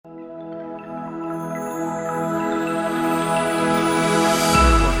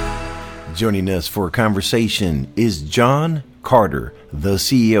Joining us for a conversation is John Carter, the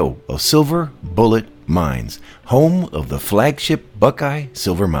CEO of Silver Bullet Mines, home of the flagship Buckeye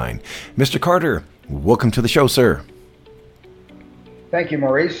Silver Mine. Mr. Carter, welcome to the show, sir. Thank you,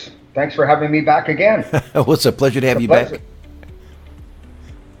 Maurice. Thanks for having me back again. Well, it's a pleasure to have you back.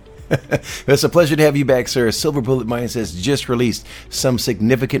 It's a pleasure to have you back, sir. Silver Bullet Mines has just released some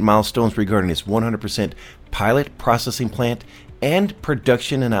significant milestones regarding its 100% pilot processing plant and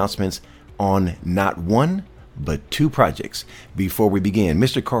production announcements on not one, but two projects. Before we begin,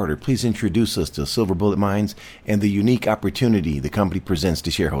 Mr. Carter, please introduce us to Silver Bullet Mines and the unique opportunity the company presents to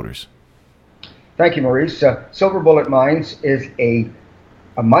shareholders. Thank you, Maurice. Silver Bullet Mines is a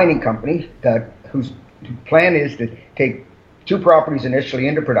mining company whose plan is to take two properties initially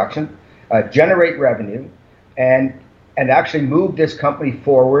into production, generate revenue, and actually move this company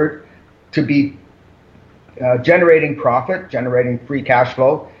forward to be generating profit, generating free cash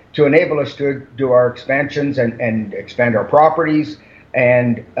flow, to enable us to do our expansions and expand our properties,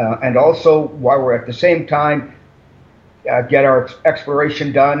 and also, while we're at the same time, get our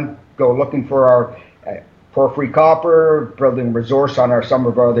exploration done, go looking for our porphyry copper, building resource on some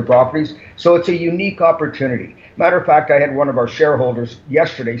of our other properties. So it's a unique opportunity. Matter of fact, I had one of our shareholders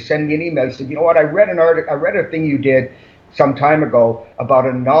yesterday send me an email. He said, "You know what? I read a thing you did some time ago about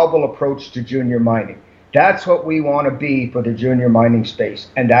a novel approach to junior mining. That's what we want to be for the junior mining space,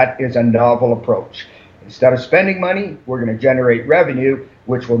 and that is a novel approach. Instead of spending money, we're going to generate revenue,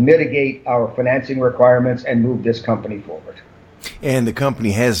 which will mitigate our financing requirements and move this company forward." And the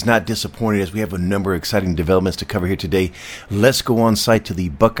company has not disappointed, as we have a number of exciting developments to cover here today. Let's go on site to the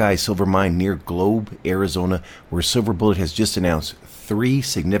Buckeye Silver Mine near Globe, Arizona, where Silver Bullet has just announced three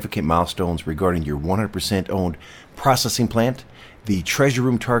significant milestones regarding your 100% owned processing plant, the treasure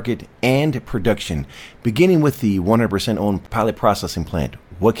room target, and production. Beginning with the 100% owned pilot processing plant,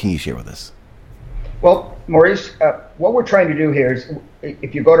 what can you share with us? Well, Maurice, what we're trying to do here is,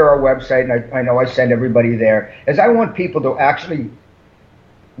 if you go to our website, and I know I send everybody there, is I want people to actually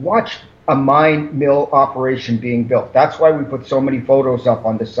watch a mine mill operation being built. That's why we put so many photos up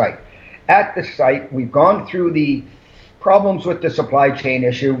on the site. At the site, we've gone through the problems with the supply chain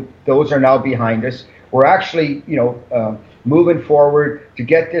issue. Those are now behind us. We're actually, moving forward to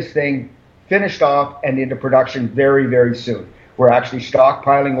get this thing finished off and into production very, very soon. We're actually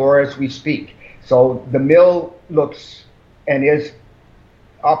stockpiling ore as we speak. So the mill looks and is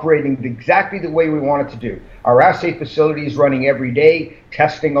operating exactly the way we want it to do. Our assay facility is running every day,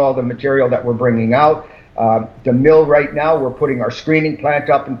 testing all the material that we're bringing out. The mill right now, we're putting our screening plant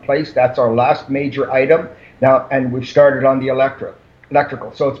up in place. That's our last major item now, and we've started on the electrical.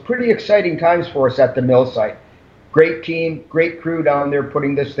 So it's pretty exciting times for us at the mill site. Great team, great crew down there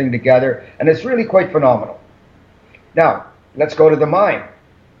putting this thing together, and it's really quite phenomenal. Now, let's go to the mine.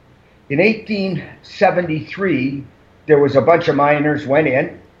 In 1873, there was a bunch of miners went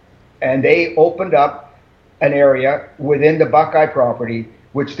in, and they opened up an area within the Buckeye property,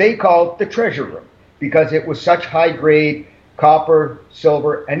 which they called the treasure room, because it was such high-grade copper,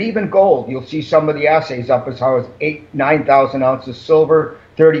 silver, and even gold. You'll see some of the assays up as high as 9,000 ounces silver,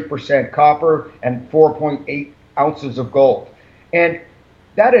 30% copper, and 4.8 ounces of gold. And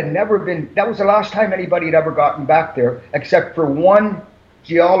that was the last time anybody had ever gotten back there, except for one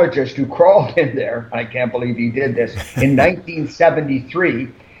geologist who crawled in there. I can't believe he did this in 1973,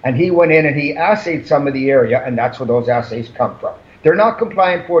 and he went in and he assayed some of the area, and that's where those assays come from. They're not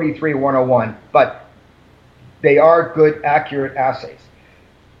compliant 43-101, but they are good, accurate assays.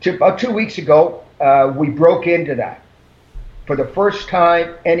 About 2 weeks ago, we broke into that for the first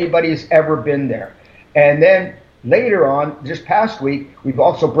time anybody's ever been there. And then later on, just past week, we've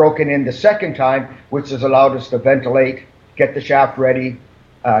also broken in the second time, which has allowed us to ventilate, get the shaft ready,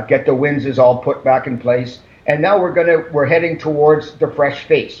 get the winzes all put back in place. And now we're heading towards the fresh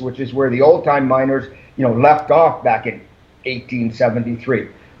face, which is where the old time miners, left off back in 1873.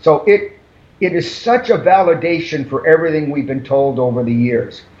 So it is such a validation for everything we've been told over the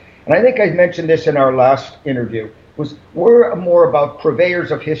years. And I think I mentioned this in our last interview, we're more about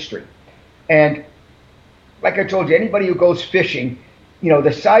purveyors of history. And like I told you, anybody who goes fishing,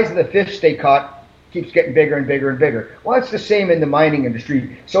 the size of the fish they caught keeps getting bigger and bigger and bigger. Well, it's the same in the mining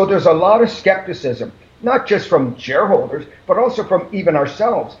industry. So there's a lot of skepticism, not just from shareholders, but also from even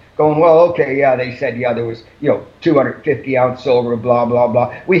ourselves, going, well, okay, yeah, they said, yeah, there was, 250 ounce silver, blah, blah,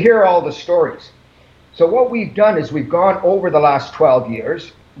 blah. We hear all the stories. So what we've done is we've gone over the last 12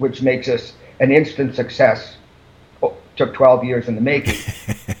 years, which makes us an instant success. Took 12 years in the making.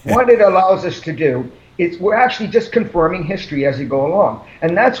 What it allows us to do we're actually just confirming history as we go along.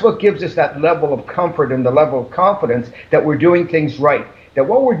 And that's what gives us that level of comfort and the level of confidence that we're doing things right. That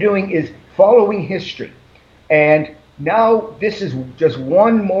what we're doing is following history. And now this is just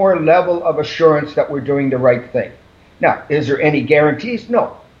one more level of assurance that we're doing the right thing. Now, is there any guarantees?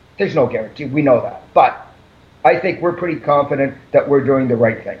 No, there's no guarantee. We know that. But I think we're pretty confident that we're doing the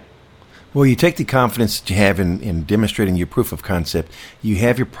right thing. Well, you take the confidence that you have in demonstrating your proof of concept. You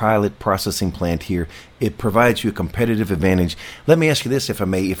have your pilot processing plant here. It provides you a competitive advantage. Let me ask you this, if I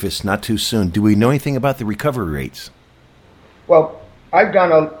may, if it's not too soon. Do we know anything about the recovery rates? Well,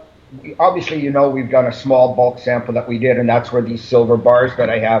 obviously, we've done a small bulk sample that we did, and that's where these silver bars that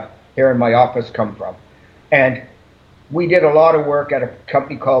I have here in my office come from. And we did a lot of work at a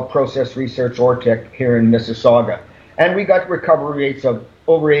company called Process Research Ortec here in Mississauga. And we got recovery rates of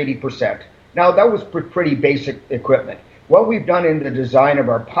over 80%. Now, that was pretty basic equipment. What we've done in the design of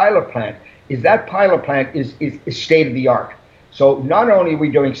our pilot plant is that pilot plant is state of the art. So not only are we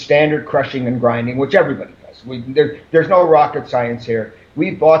doing standard crushing and grinding, which everybody does. There's no rocket science here.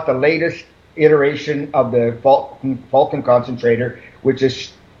 We bought the latest iteration of the Fulton concentrator, which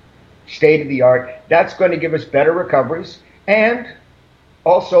is state of the art. That's going to give us better recoveries. And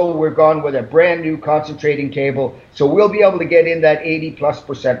also, we're gone with a brand new concentrating table, so we'll be able to get in that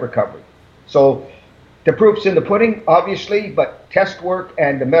 80+% recovery. So the proof's in the pudding, obviously, but test work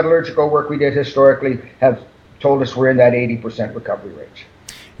and the metallurgical work we did historically have told us we're in that 80% recovery range.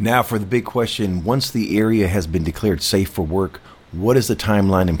 Now for the big question, once the area has been declared safe for work, what is the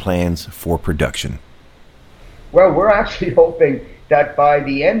timeline and plans for production? Well, we're actually hoping that by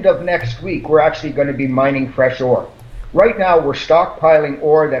the end of next week, we're actually going to be mining fresh ore. Right now, we're stockpiling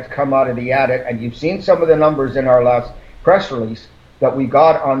ore that's come out of the adit, and you've seen some of the numbers in our last press release that we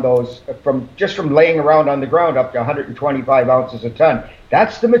got on those from laying around on the ground up to 125 ounces a ton.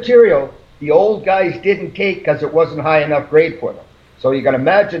 That's the material the old guys didn't take because it wasn't high enough grade for them. So you can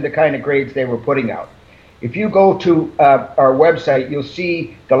imagine the kind of grades they were putting out. If you go to our website, you'll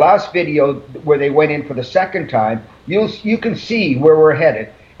see the last video where they went in for the second time. You can see where we're headed,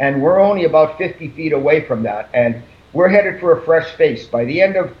 and we're only about 50 feet away from that. And we're headed for a fresh face. By the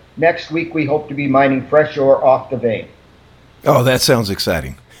end of next week, we hope to be mining fresh ore off the vein. Oh, that sounds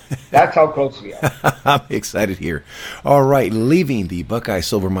exciting. That's how close we are. I'm excited here. All right, leaving the Buckeye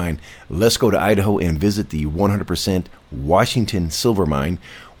Silver Mine, let's go to Idaho and visit the 100% Washington Silver Mine,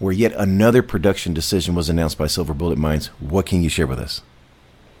 where yet another production decision was announced by Silver Bullet Mines. What can you share with us?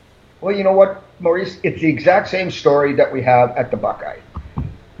 Well, you know what, Maurice? It's the exact same story that we have at the Buckeye.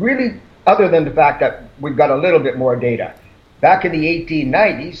 Really, other than the fact that we've got a little bit more data. Back in the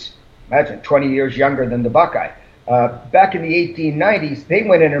 1890s, imagine 20 years younger than the Buckeye, back in the 1890s, they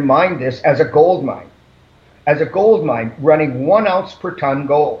went in and mined this as a gold mine. As a gold mine, running 1 ounce per ton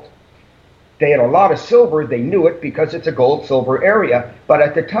gold. They had a lot of silver. They knew it because it's a gold-silver area. But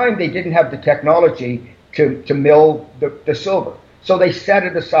at the time, they didn't have the technology to mill the silver. So they set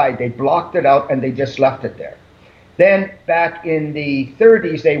it aside. They blocked it out, and they just left it there. Then back in the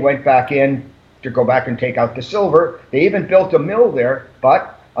 30s, they went back in to go back and take out the silver. They even built a mill there,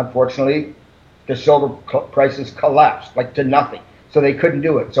 but unfortunately, the silver prices collapsed like to nothing. So they couldn't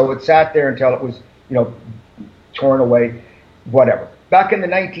do it. So it sat there until it was, torn away, whatever. Back in the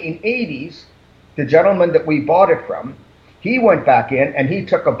 1980s, the gentleman that we bought it from, he went back in and he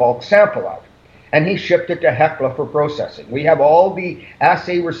took a bulk sample out. And he shipped it to Hecla for processing. We have all the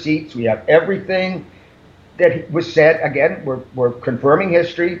assay receipts. We have everything that was said. Again, we're confirming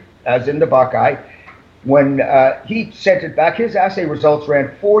history, as in the Buckeye. When he sent it back, his assay results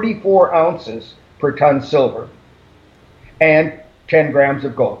ran 44 ounces per ton silver and 10 grams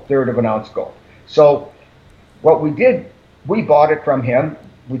of gold, third of an ounce gold. So what we did, we bought it from him.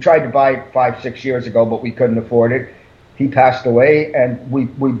 We tried to buy it 5-6 years ago, but we couldn't afford it. He passed away, and we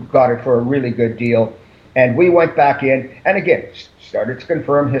got it for a really good deal. And we went back in, and again, started to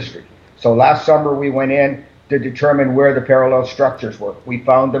confirm history. So last summer, we went in to determine where the parallel structures were. We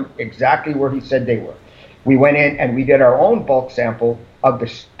found them exactly where he said they were. We went in and we did our own bulk sample of the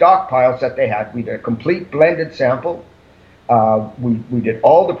stockpiles that they had. We did a complete blended sample. We did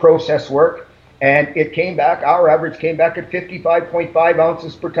all the process work, and it came back, our average came back at 55.5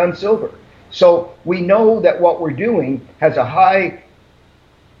 ounces per ton silver. So we know that what we're doing has a high,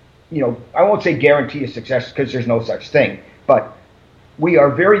 I won't say guarantee of success because there's no such thing, but we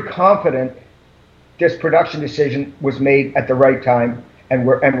are very confident this production decision was made at the right time, and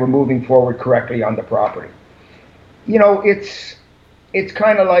we're moving forward correctly on the property. It's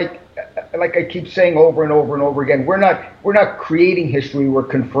kind of like I keep saying over and over and over again, we're not creating history, we're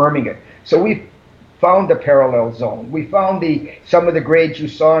confirming it. So we've found the parallel zone. We found some of the grades you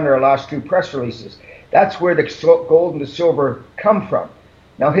saw in our last two press releases. That's where the gold and the silver come from.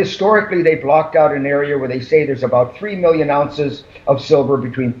 Now, historically, they blocked out an area where they say there's about 3 million ounces of silver,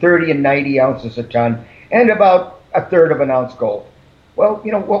 between 30 and 90 ounces a ton, and about a third of an ounce gold. Well,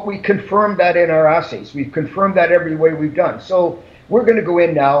 what we confirmed that in our assays. We've confirmed that every way we've done. So we're going to go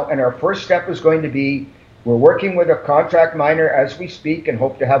in now, and our first step is going to be, we're working with a contract miner as we speak and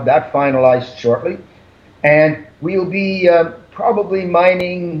hope to have that finalized shortly. And we'll be probably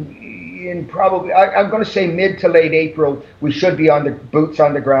mining in I'm going to say mid to late April. We should be on the boots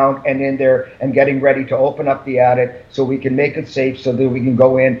on the ground and in there and getting ready to open up the adit so we can make it safe so that we can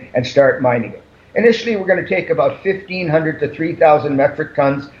go in and start mining it. Initially, we're going to take about 1,500 to 3,000 metric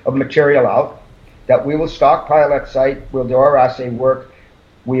tons of material out that we will stockpile at site. We'll do our assay work.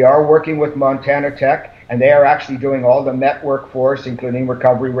 We are working with Montana Tech, and they are actually doing all the MET work for us, including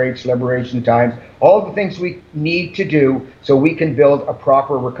recovery rates, liberation times, all the things we need to do so we can build a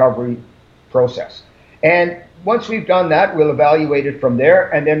proper recovery process. And once we've done that, we'll evaluate it from there,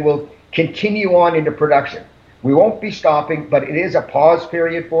 and then we'll continue on into production. We won't be stopping, but it is a pause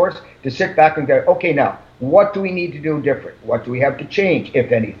period for us to sit back and go, okay, now, what do we need to do different? What do we have to change,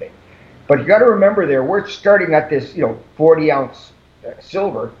 if anything? But you got to remember there, we're starting at this, 40-ounce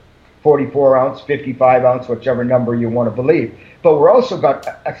silver, 44-ounce, 55-ounce, whichever number you want to believe. But we're also got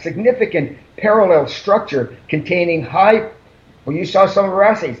a significant parallel structure containing you saw some of our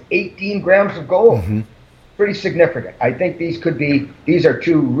assays, 18 grams of gold. Mm-hmm. Pretty significant. I think these are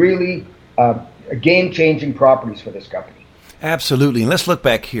two really game-changing properties for this company. Absolutely. And let's look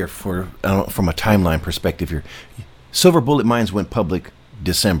back here from a timeline perspective here. Silver Bullet Mines went public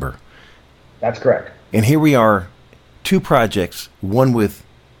December. That's correct. And here we are, two projects, one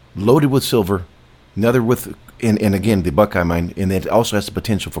loaded with silver, another with, and again, the Buckeye mine, and it also has the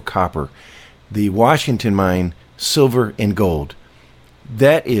potential for copper. The Washington mine, silver and gold.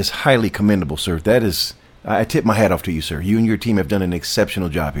 That is highly commendable, sir. That is, I tip my hat off to you, sir. You and your team have done an exceptional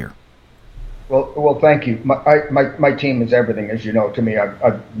job here. Well, thank you. My team is everything, as you know, to me.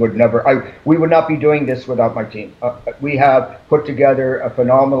 We would not be doing this without my team. We have put together a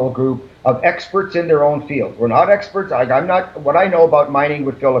phenomenal group of experts in their own field. We're not experts. I'm not. What I know about mining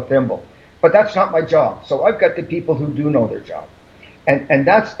would fill a thimble, but that's not my job. So I've got the people who do know their job, and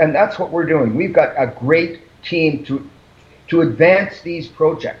that's what we're doing. We've got a great team to advance these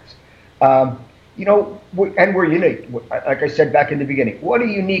projects. And we're unique. Like I said back in the beginning, what a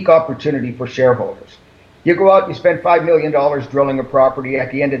unique opportunity for shareholders. You go out, you spend $5 million drilling a property.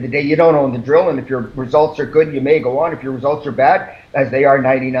 At the end of the day, you don't own the drill, and if your results are good, you may go on. If your results are bad, as they are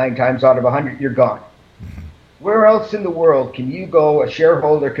 99 times out of 100, you're gone. Where else in the world can you go, a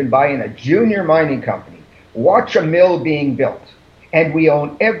shareholder can buy in a junior mining company, watch a mill being built, and we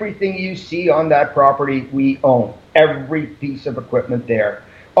own everything you see on that property. We own every piece of equipment there.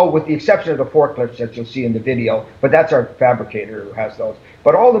 Oh, with the exception of the forklifts that you'll see in the video, but that's our fabricator who has those.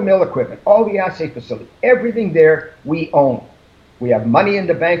 But all the mill equipment, all the assay facility, everything there we own. We have money in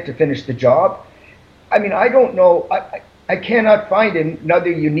the bank to finish the job. I mean, I don't know, I cannot find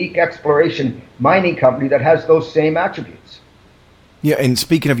another unique exploration mining company that has those same attributes. Yeah, and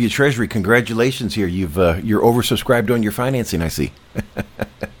speaking of your treasury, congratulations here. You're oversubscribed on your financing, I see.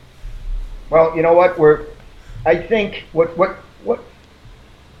 Well, you know what? I think what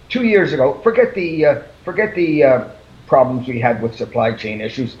 2 years ago, forget the problems we had with supply chain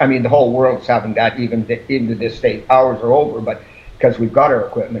issues. I mean, the whole world's having that even to this day. Ours are over, but because we've got our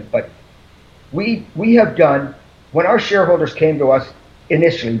equipment. But we have done, when our shareholders came to us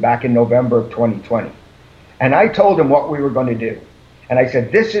initially back in November of 2020, and I told them what we were going to do. And I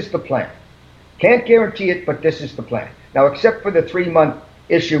said, this is the plan. Can't guarantee it, but this is the plan. Now, except for the 3-month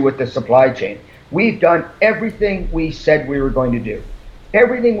issue with the supply chain, we've done everything we said we were going to do.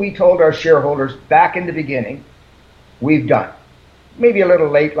 Everything we told our shareholders back in the beginning, we've done. Maybe a little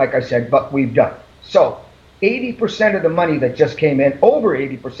late, like I said, but we've done. So 80% of the money that just came in, over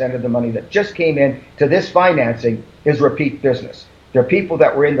 80% of the money that just came in to this financing is repeat business. There are people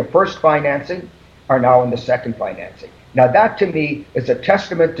that were in the first financing are now in the second financing. Now that to me is a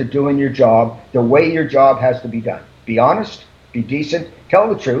testament to doing your job the way your job has to be done. Be honest, be decent,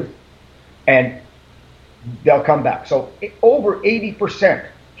 tell the truth, and they'll come back. So over 80%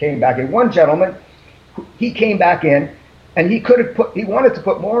 came back. And one gentleman, he came back in, and he wanted to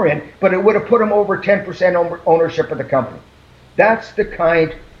put more in, but it would have put him over 10% ownership of the company. That's the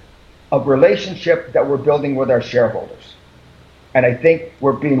kind of relationship that we're building with our shareholders. And I think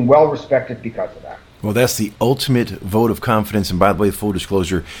we're being well respected because of that. Well, that's the ultimate vote of confidence. And by the way, full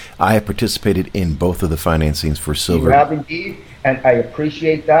disclosure, I have participated in both of the financings for silver. You have indeed, and I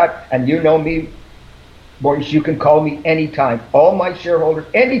appreciate that. And you know me Maurice, you can call me anytime. All my shareholders,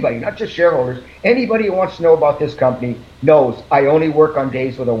 anybody, not just shareholders, anybody who wants to know about this company knows I only work on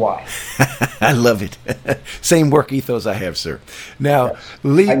days with a Y. I love it. Same work ethos I have, sir. Now,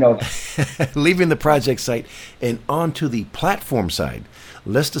 Yes, I know that. leaving the project site and onto the platform side,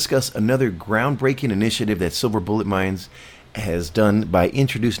 let's discuss another groundbreaking initiative that Silver Bullet Mines has done by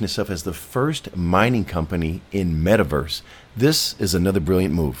introducing itself as the first mining company in Metaverse. This is another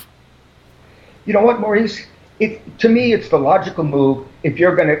brilliant move. You know what, Maurice? To me, it's the logical move if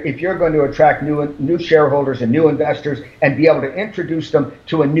you're going to attract new shareholders and new investors and be able to introduce them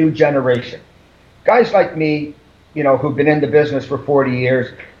to a new generation. Guys like me, who've been in the business for 40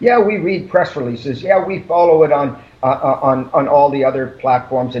 years. Yeah, we read press releases. Yeah, we follow it on all the other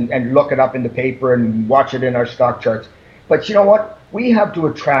platforms and look it up in the paper and watch it in our stock charts. But you know what? We have to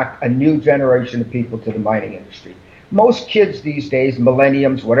attract a new generation of people to the mining industry. Most kids these days,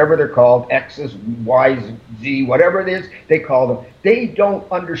 millenniums, whatever they're called, X's, Y's, Z, whatever it is they call them, they don't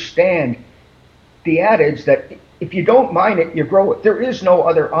understand the adage that if you don't mine it, you grow it. There is no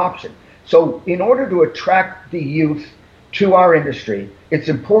other option. So in order to attract the youth to our industry, it's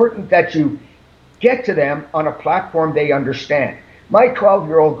important that you get to them on a platform they understand. My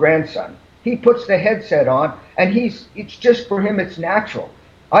 12-year-old grandson, he puts the headset on, and it's just for him, it's natural.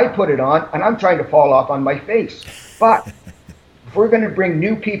 I put it on, and I'm trying to fall off on my face. But if we're going to bring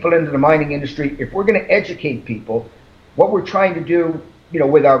new people into the mining industry, if we're going to educate people, what we're trying to do,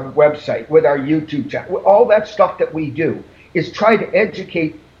 with our website, with our YouTube channel, all that stuff that we do, is try to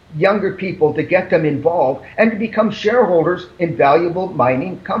educate younger people to get them involved and to become shareholders in valuable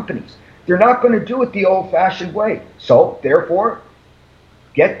mining companies. They're not going to do it the old-fashioned way. So, therefore,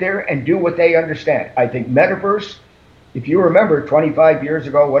 get there and do what they understand. I think Metaverse, if you remember 25 years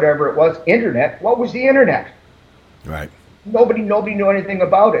ago, whatever it was, internet, what was the internet? Right. Nobody knew anything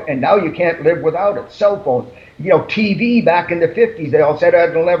about it, and now you can't live without it. Cell phones, TV back in the 50s, they all said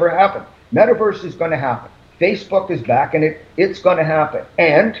it'll never happen. Metaverse is going to happen. Facebook is back, and it's going to happen.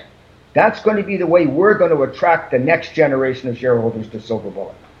 And that's going to be the way we're going to attract the next generation of shareholders to Silver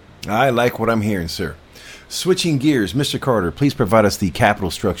Bullet. I like what I'm hearing, sir. Switching gears, Mr. Carter, please provide us the capital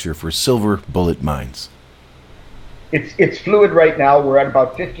structure for Silver Bullet Mines. It's fluid right now. We're at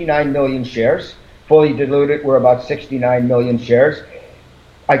about 59 million shares. Fully diluted, we're about 69 million shares.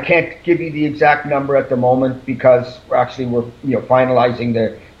 I can't give you the exact number at the moment because we're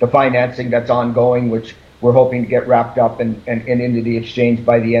finalizing the financing that's ongoing, which we're hoping to get wrapped up and into the exchange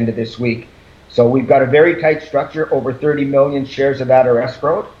by the end of this week. So we've got a very tight structure. Over 30 million shares of that are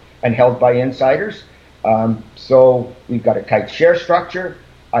escrowed and held by insiders. So we've got a tight share structure.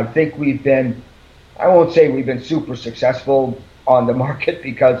 I think I won't say we've been super successful on the market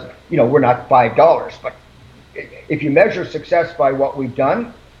because, we're not $5. But if you measure success by what we've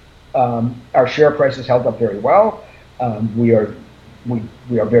done, our share price has held up very well. We are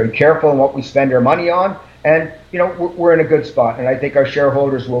very careful in what we spend our money on. And, we're in a good spot. And I think our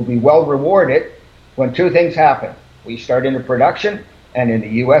shareholders will be well rewarded when two things happen. We start into production. And in the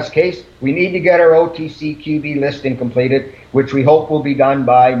U.S. case, we need to get our OTCQB listing completed, which we hope will be done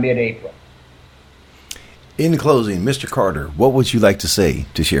by mid-April. In closing, Mr. Carter, what would you like to say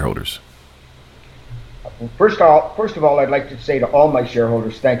to shareholders? First of all, I'd like to say to all my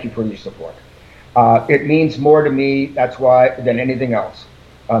shareholders, thank you for your support. It means more to me, than anything else.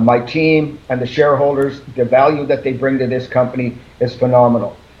 My team and the shareholders, the value that they bring to this company is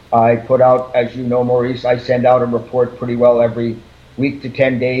phenomenal. I put out, as you know, Maurice, I send out a report pretty well every week to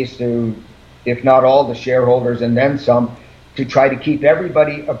 10 days to, if not all the shareholders and then some, to try to keep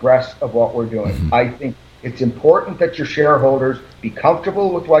everybody abreast of what we're doing. Mm-hmm. I think it's important that your shareholders be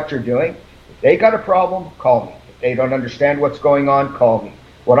comfortable with what you're doing. If they got a problem, call me. If they don't understand what's going on, call me.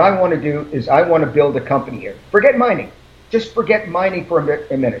 What I want to do is I want to build a company here. Forget mining. Just forget mining for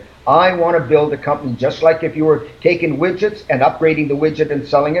a minute. I want to build a company just like if you were taking widgets and upgrading the widget and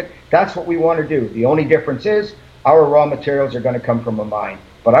selling it. That's what we want to do. The only difference is our raw materials are going to come from a mine.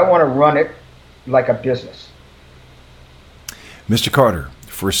 But I want to run it like a business. Mr. Carter,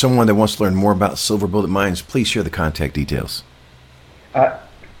 for someone that wants to learn more about Silver Bullet Mines, please share the contact details.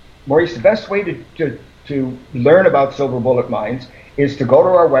 Maurice, the best way to learn about Silver Bullet Mines is to go to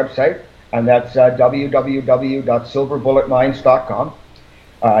our website, and that's www.silverbulletmines.com.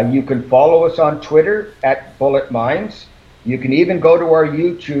 You can follow us on Twitter at Bullet Mines. You can even go to our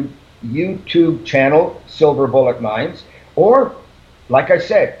YouTube channel, Silver Bullet Mines. Or, like I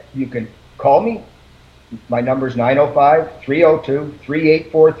said, you can call me. My number is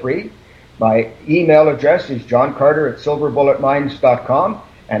 905-302-3843. My email address is johncarter@silverbulletmines.com.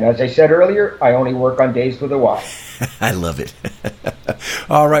 And as I said earlier, I only work on days with a Y. I love it.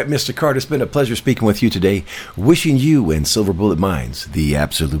 All right, Mr. Carter, it's been a pleasure speaking with you today. Wishing you and Silver Bullet Mines the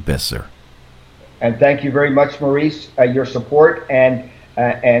absolute best, sir. And thank you very much, Maurice. Your support and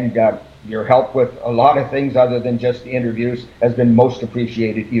your help with a lot of things other than just the interviews has been most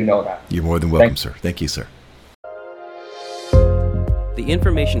appreciated. You know that. You're more than welcome, sir. Thank you, sir. The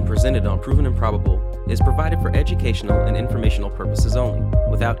information presented on Proven and Probable is provided for educational and informational purposes only,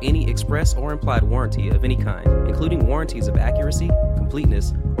 without any express or implied warranty of any kind, including warranties of accuracy,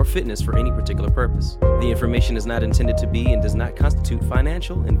 completeness, or fitness for any particular purpose. The information is not intended to be and does not constitute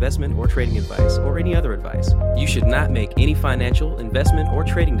financial, investment, or trading advice, or any other advice. You should not make any financial, investment, or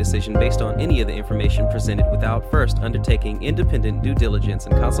trading decision based on any of the information presented without first undertaking independent due diligence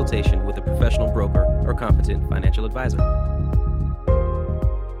and consultation with a professional broker or competent financial advisor.